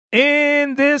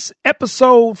In this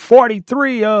episode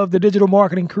 43 of the Digital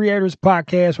Marketing Creators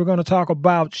Podcast, we're going to talk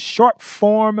about short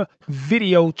form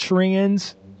video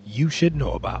trends you should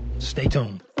know about. Stay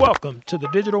tuned. Welcome to the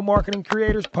Digital Marketing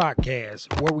Creators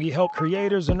Podcast, where we help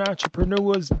creators and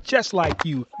entrepreneurs just like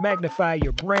you magnify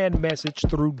your brand message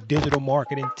through digital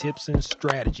marketing tips and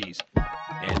strategies.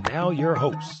 And now your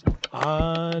host,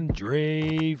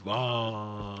 Andre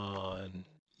Vaughn.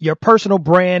 Your personal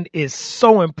brand is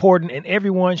so important, and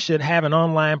everyone should have an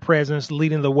online presence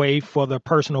leading the way for their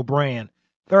personal brand.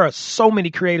 There are so many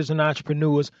creators and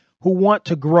entrepreneurs who want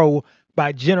to grow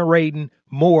by generating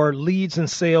more leads and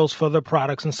sales for their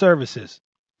products and services.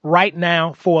 Right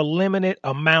now, for a limited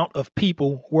amount of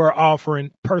people, we're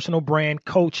offering personal brand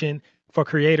coaching for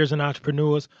creators and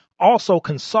entrepreneurs, also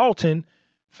consulting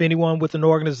for anyone with an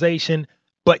organization,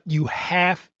 but you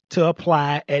have to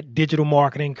apply at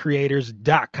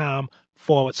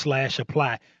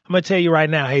digitalmarketingcreators.com/apply. I'm going to tell you right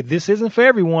now, hey, this isn't for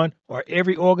everyone or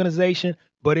every organization,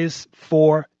 but it's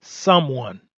for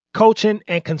someone. Coaching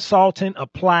and consulting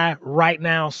apply right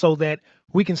now so that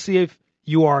we can see if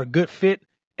you are a good fit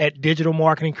at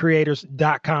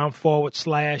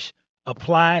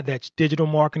digitalmarketingcreators.com/apply. That's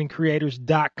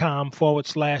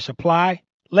digitalmarketingcreators.com/apply.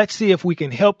 Let's see if we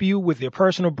can help you with your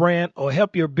personal brand or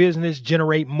help your business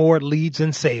generate more leads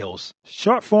and sales.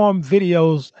 Short form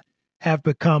videos have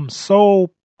become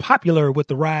so popular with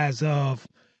the rise of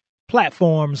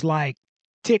platforms like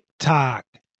TikTok,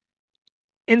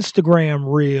 Instagram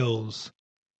Reels,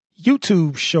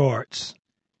 YouTube Shorts,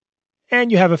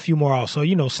 and you have a few more also,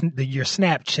 your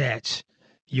Snapchats,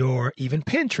 your even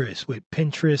Pinterest with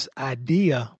Pinterest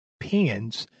Idea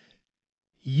Pins.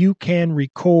 You can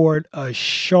record a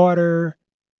shorter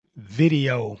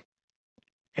video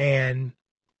and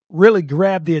really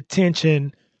grab the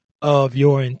attention of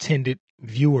your intended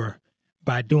viewer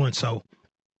by doing so.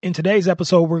 In today's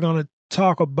episode, we're going to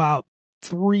talk about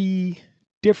three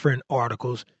different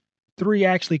articles, three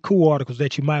actually cool articles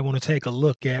that you might want to take a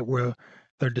look at where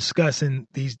they're discussing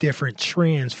these different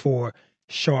trends for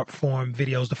short form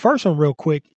videos. The first one real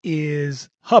quick is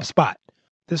HubSpot.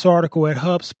 This article at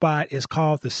HubSpot is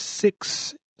called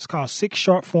six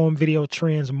short form video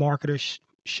trends marketers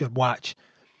should watch.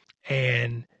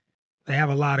 And they have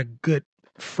a lot of good,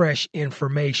 fresh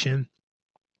information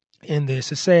in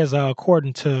this. It says,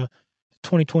 according to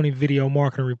 2020 video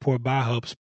marketing report by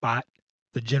HubSpot,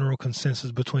 the general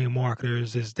consensus between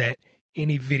marketers is that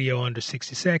any video under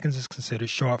 60 seconds is considered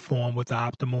short form with the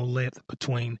optimal length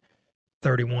between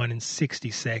 31 and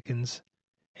 60 seconds.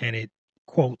 And it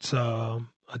quotes a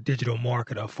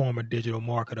former digital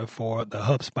marketer for the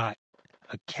HubSpot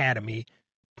Academy,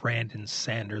 Brandon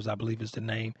Sanders, I believe is the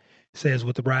name. It says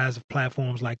with the rise of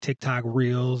platforms like TikTok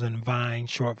Reels and Vine,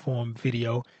 short form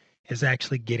video is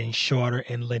actually getting shorter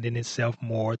and lending itself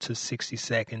more to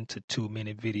 60-second to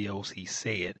 2-minute videos, he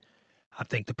said. I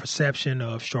think the perception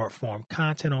of short form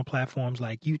content on platforms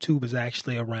like YouTube is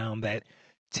actually around that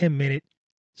 10-minute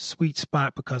sweet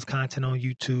spot because content on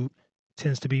YouTube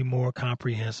tends to be more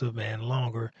comprehensive and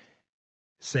longer.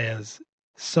 Says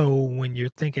so when you're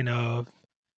thinking of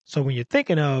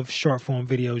short form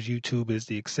videos, YouTube is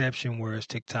the exception, whereas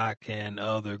TikTok and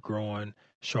other growing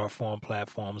short form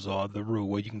platforms are the rule,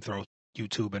 where you can throw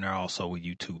YouTube in there also with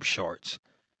YouTube Shorts.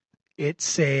 It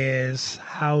says,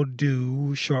 how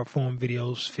do short form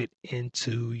videos fit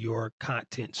into your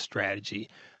content strategy?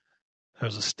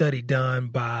 There's a study done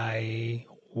by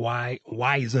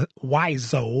Wyzol,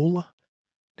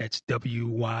 that's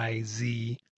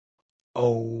WYZOWL,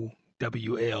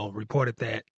 reported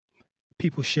that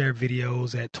people share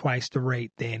videos at twice the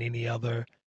rate than any other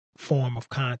form of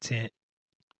content.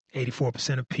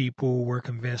 84% of people were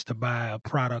convinced to buy a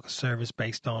product or service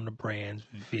based on the brand's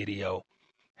video.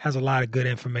 Has a lot of good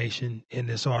information in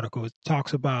this article. It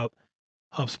talks about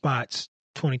HubSpot's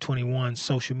 2021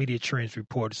 social media trends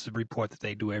report. It's a report that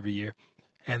they do every year,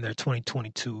 and their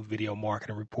 2022 video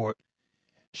marketing report.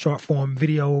 Short form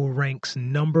video ranks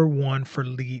number 1 for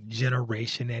lead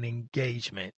generation and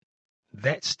engagement.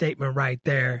 That statement right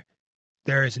there,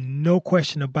 there is no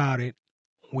question about it.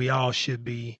 We all should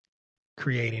be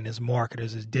creating, as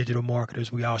marketers, as digital marketers,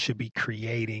 we all should be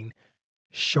creating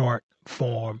short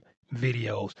form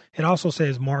videos. It also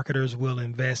says marketers will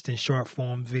invest in short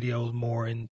form videos more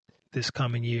in this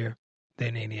coming year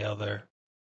than any other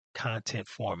content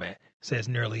format. It says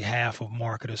nearly half of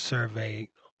marketers surveyed,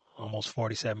 almost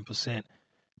 47%,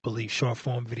 believe short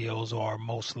form videos are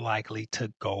most likely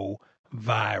to go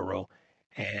viral.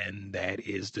 And that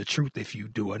is the truth if you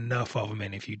do enough of them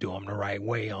and if you do them the right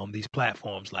way on these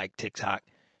platforms like TikTok,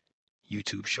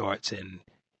 YouTube Shorts, and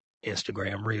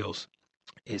Instagram Reels.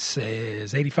 It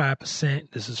says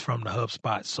 85%, this is from the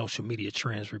HubSpot social media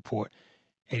trends report,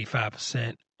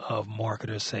 85% of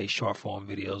marketers say short form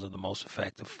videos are the most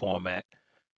effective format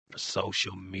for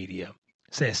social media.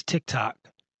 It says TikTok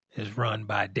is run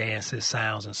by dances,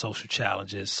 sounds, and social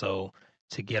challenges. So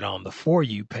to get on the For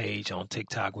You page on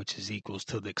TikTok, which is equals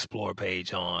to the Explore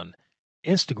page on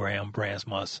Instagram, brands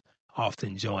must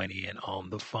often join in on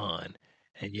the fun.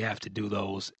 And you have to do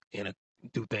those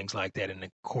do things like that in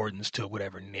accordance to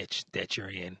whatever niche that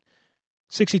you're in.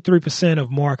 63%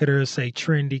 of marketers say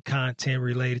trendy content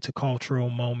related to cultural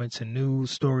moments and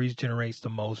news stories generates the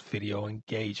most video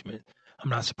engagement. I'm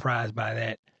not surprised by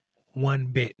that one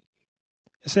bit.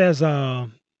 It says, I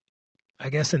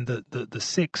guess in the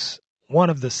six,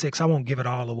 one of the six, I won't give it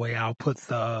all away. I'll put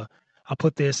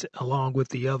this along with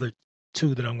the other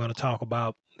two that I'm going to talk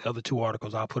about. The other two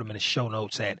articles, I'll put them in the show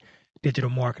notes at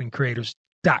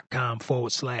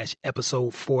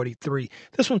digitalmarketingcreators.com/episode 43.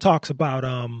 This one talks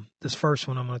about, this first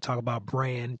one, I'm going to talk about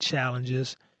brand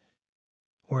challenges,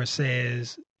 where it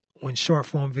says when short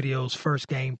form videos first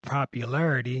gained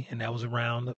popularity, and that was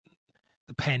around the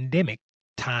pandemic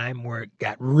time where it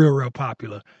got real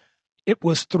popular. It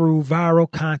was through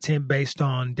viral content based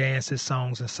on dances,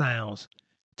 songs, and sounds.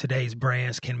 Today's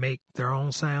brands can make their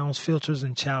own sounds, filters,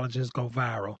 and challenges go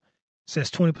viral. It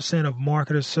says 20% of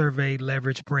marketers surveyed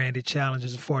leverage branded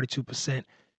challenges, and 42%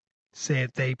 said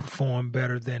they performed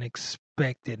better than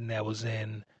expected. And that was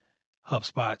in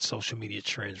HubSpot social media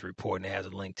trends report, and it has a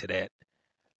link to that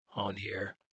on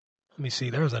here. Let me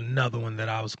see. There was another one that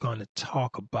I was going to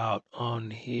talk about on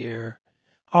here.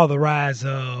 The rise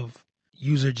of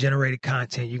user-generated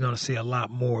content. You're going to see a lot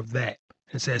more of that.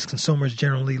 It says consumers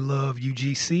generally love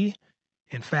UGC.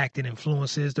 In fact, it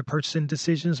influences the purchasing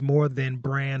decisions more than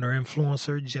brand or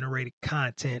influencer-generated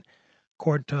content.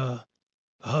 According to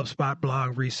the HubSpot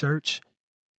blog research,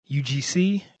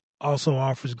 UGC also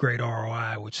offers great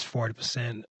ROI, which is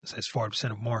 40%. It says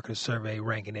 40% of marketers surveyed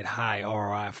ranking it high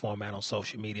ROI format on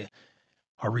social media.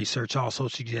 Our research also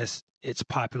suggests it's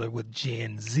popular with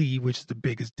Gen Z, which is the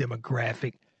biggest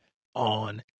demographic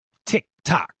on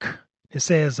TikTok. It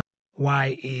says,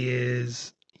 why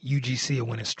is UGC a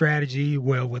winning strategy?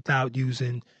 Well, without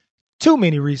using too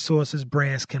many resources,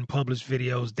 brands can publish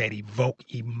videos that evoke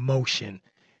emotion.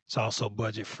 It's also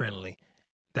budget friendly.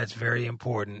 That's very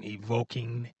important,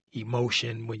 evoking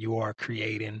emotion when you are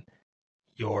creating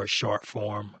your short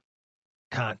form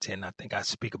content. I think I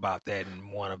speak about that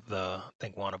in one of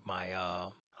my, I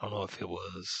don't know if it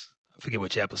was, I forget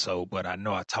which episode, but I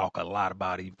know I talk a lot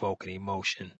about evoking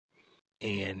emotion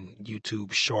in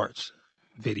YouTube shorts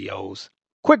videos.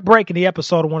 Quick break in the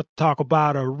episode. I want to talk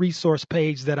about a resource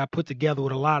page that I put together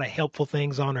with a lot of helpful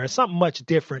things on there. It's something much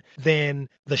different than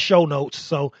the show notes.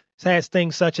 So it has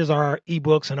things such as our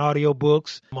ebooks and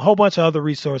audiobooks, a whole bunch of other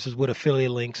resources with affiliate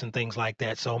links and things like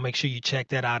that. So make sure you check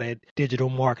that out at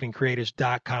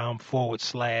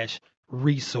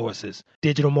digitalmarketingcreators.com/resources.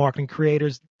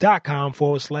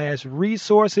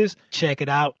 digitalmarketingcreators.com/resources. Check it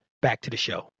out. Back to the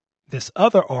show. This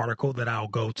other article that I'll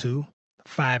go to,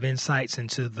 5 insights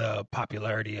into the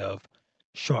popularity of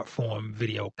short form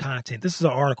video content. This is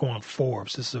an article on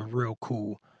Forbes. This is a real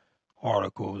cool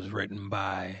article. It was written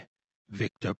by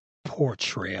Victor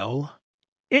Portrell.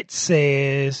 It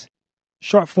says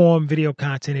short form video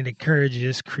content, it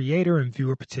encourages creator and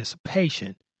viewer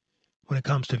participation. When it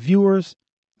comes to viewers,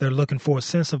 they're looking for a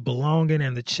sense of belonging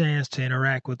and the chance to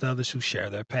interact with others who share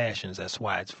their passions. That's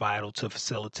why it's vital to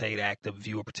facilitate active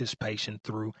viewer participation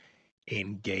through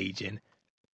engaging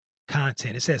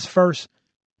content. It says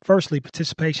firstly,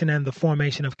 participation and the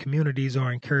formation of communities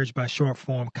are encouraged by short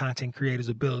form content creators'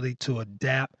 ability to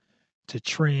adapt to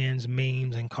trends,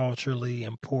 memes, and culturally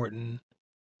important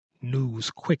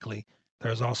news quickly.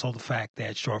 There's also the fact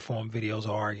that short form videos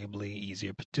are arguably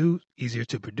easier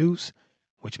to produce,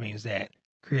 which means that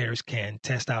creators can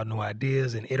test out new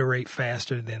ideas and iterate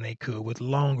faster than they could with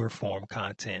longer form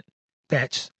content.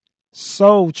 That's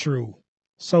so true.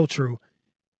 So true.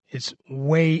 It's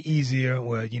way easier.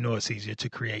 Well, it's easier to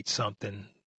create something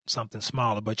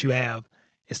smaller, but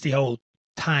it's the whole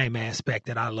time aspect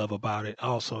that I love about it.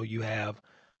 Also, you have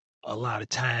a lot of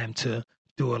time to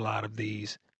do a lot of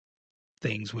these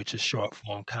things, which is short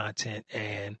form content.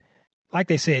 And like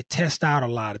they said, test out a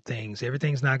lot of things.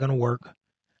 Everything's not going to work,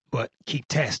 but keep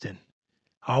testing.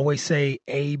 I always say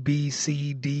A, B,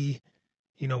 C, D.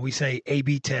 We say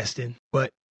A/B testing,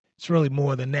 but it's really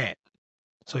more than that.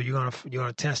 So you're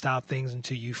gonna test out things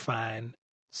until you find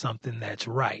something that's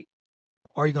right,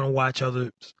 or you're gonna watch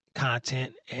other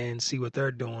content and see what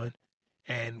they're doing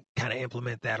and kind of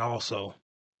implement that also.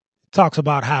 It talks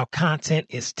about how content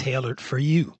is tailored for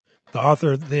you. The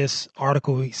author of this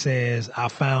article, he says, I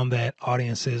found that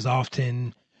audiences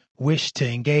often wish to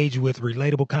engage with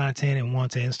relatable content and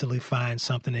want to instantly find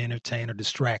something to entertain or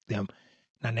distract them,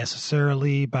 not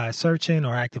necessarily by searching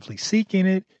or actively seeking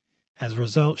it. As a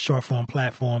result, short form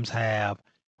platforms have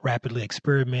rapidly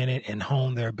experimented and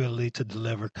honed their ability to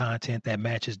deliver content that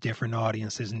matches different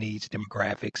audiences' needs,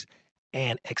 demographics,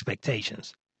 and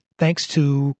expectations. Thanks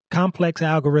to complex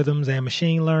algorithms and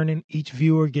machine learning, each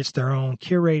viewer gets their own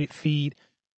curated feed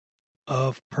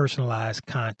of personalized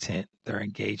content. Their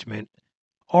engagement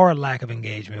or lack of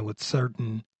engagement with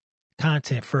certain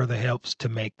content further helps to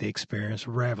make the experience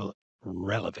relevant.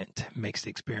 Makes the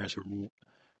experience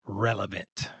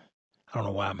relevant. I don't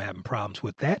know why I'm having problems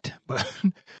with that, but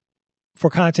for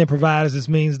content providers, this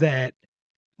means that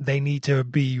they need to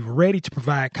be ready to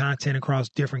provide content across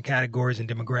different categories and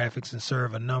demographics and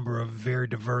serve a number of very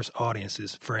diverse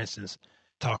audiences. For instance,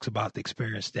 talks about the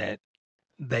experience that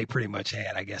they pretty much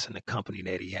had, I guess, in the company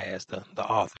that he has, the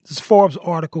author. This Forbes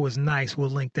article is nice. We'll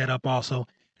link that up also.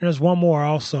 And there's one more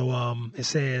also. It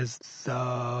says,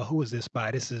 who is this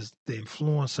by? This is the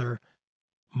Influencer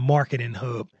Marketing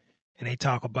Hub. And they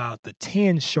talk about the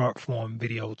 10 short form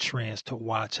video trends to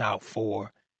watch out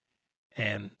for.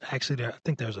 And actually, I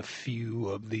think there's a few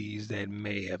of these that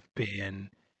may have been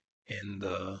in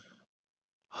the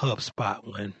HubSpot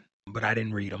one, but I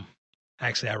didn't read them.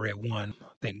 Actually, I read one. I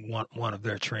think one of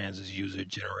their trends is user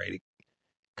generated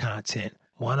content.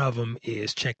 One of them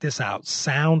is, check this out,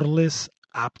 soundless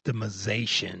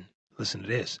optimization. Listen to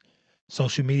this.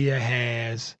 Social media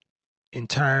has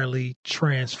entirely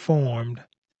transformed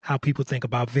how people think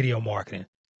about video marketing.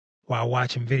 While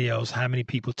watching videos, how many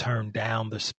people turn down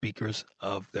the speakers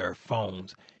of their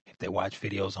phones? If they watch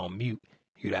videos on mute,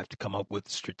 you'd have to come up with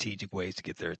strategic ways to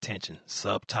get their attention.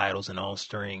 Subtitles and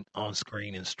on-screen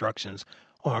instructions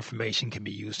or information can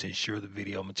be used to ensure the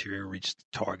video material reaches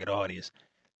the target audience.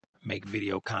 Make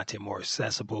video content more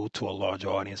accessible to a larger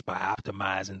audience by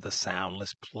optimizing the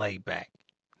soundless playback.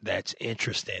 That's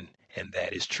interesting, and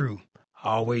that is true. I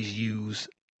always use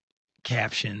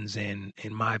captions in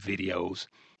my videos,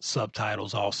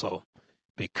 subtitles also,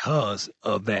 because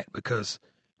of that. Because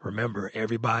remember,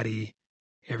 everybody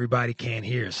can't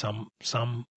hear.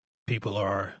 Some people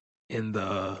are in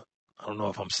the, I don't know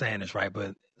if I'm saying this right,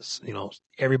 but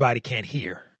everybody can't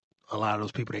hear. A lot of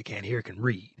those people that can't hear can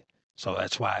read. So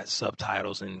that's why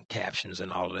subtitles and captions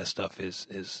and all of that stuff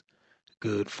is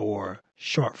good for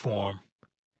short form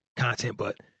content.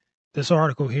 But this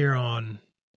article here on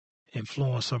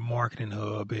Influencer Marketing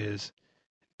Hub is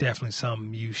definitely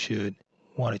something you should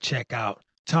want to check out.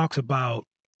 Talks about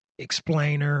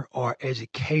explainer or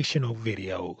educational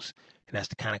videos. And that's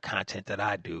the kind of content that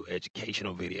I do,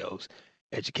 educational videos.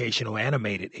 Educational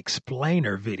animated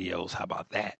explainer videos. How about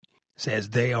that? Says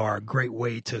they are a great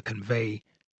way to convey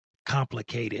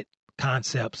complicated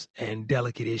concepts and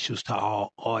delicate issues to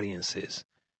all audiences.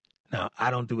 Now,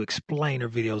 I don't do explainer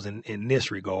videos in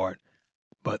this regard,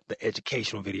 but the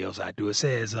educational videos I do. It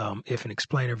says if an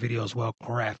explainer video is well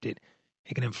crafted,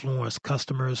 it can influence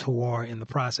customers who are in the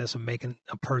process of making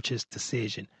a purchase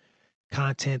decision.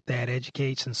 Content that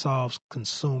educates and solves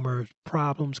consumer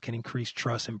problems can increase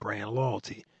trust and brand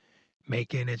loyalty.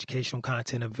 Making educational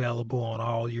content available on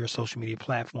all your social media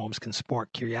platforms can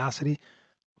spark curiosity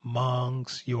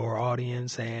amongst your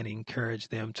audience and encourage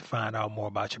them to find out more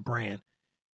about your brand.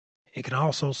 It can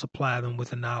also supply them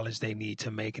with the knowledge they need to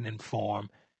make an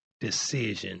informed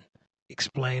decision.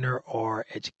 Explainer or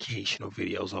educational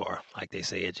videos, or like they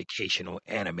say, educational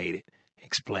animated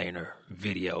explainer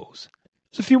videos.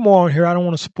 There's a few more on here. I don't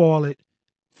want to spoil it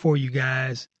for you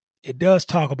guys. It does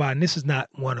talk about, and this is not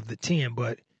one of the 10,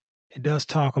 but it does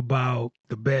talk about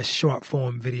the best short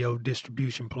form video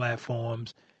distribution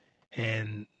platforms.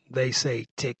 And they say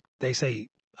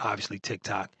obviously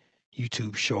TikTok,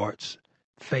 YouTube Shorts,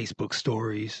 Facebook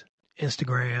Stories,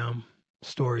 Instagram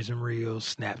Stories and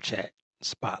Reels, Snapchat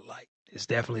Spotlight. It's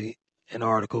definitely an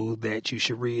article that you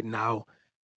should read, and I'll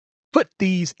put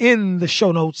these in the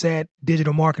show notes at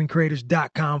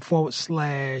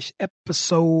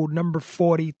digitalmarketingcreators.com/episode number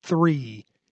 43.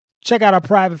 Check out our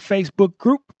private Facebook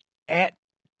group at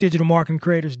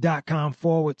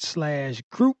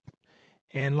digitalmarketingcreators.com/group.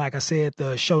 And like I said,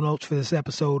 the show notes for this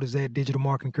episode is at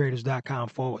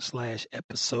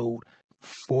digitalmarketingcreators.com/episode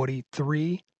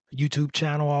 43. YouTube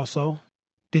channel also,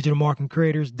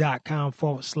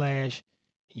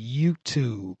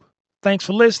 digitalmarketingcreators.com/YouTube. Thanks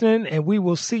for listening, and we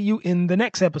will see you in the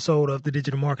next episode of the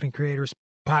Digital Marketing Creators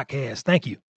Podcast. Thank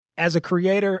you. As a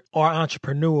creator or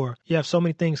entrepreneur, you have so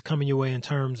many things coming your way in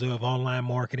terms of online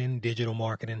marketing, digital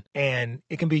marketing, and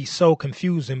it can be so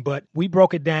confusing, but we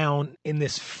broke it down in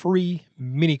this free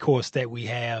mini course that we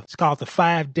have. It's called the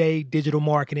 5-Day Digital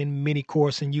Marketing Mini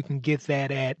Course, and you can get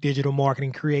that at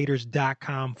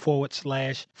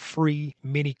digitalmarketingcreators.com/free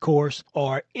mini course,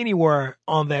 or anywhere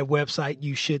on that website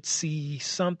you should see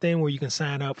something where you can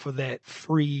sign up for that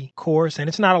free course. And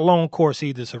it's not a long course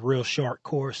either, it's a real short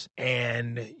course,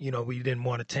 and we didn't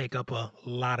want to take up a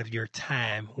lot of your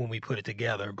time when we put it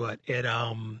together, but it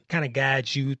kind of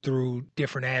guides you through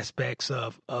different aspects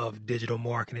of digital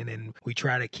marketing, and we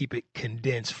try to keep it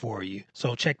condensed for you.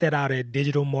 So check that out at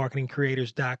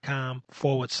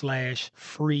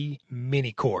digitalmarketingcreators.com/free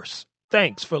mini course.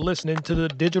 Thanks for listening to the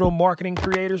Digital Marketing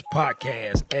Creators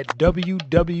Podcast at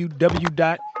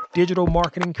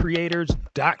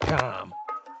www.digitalmarketingcreators.com.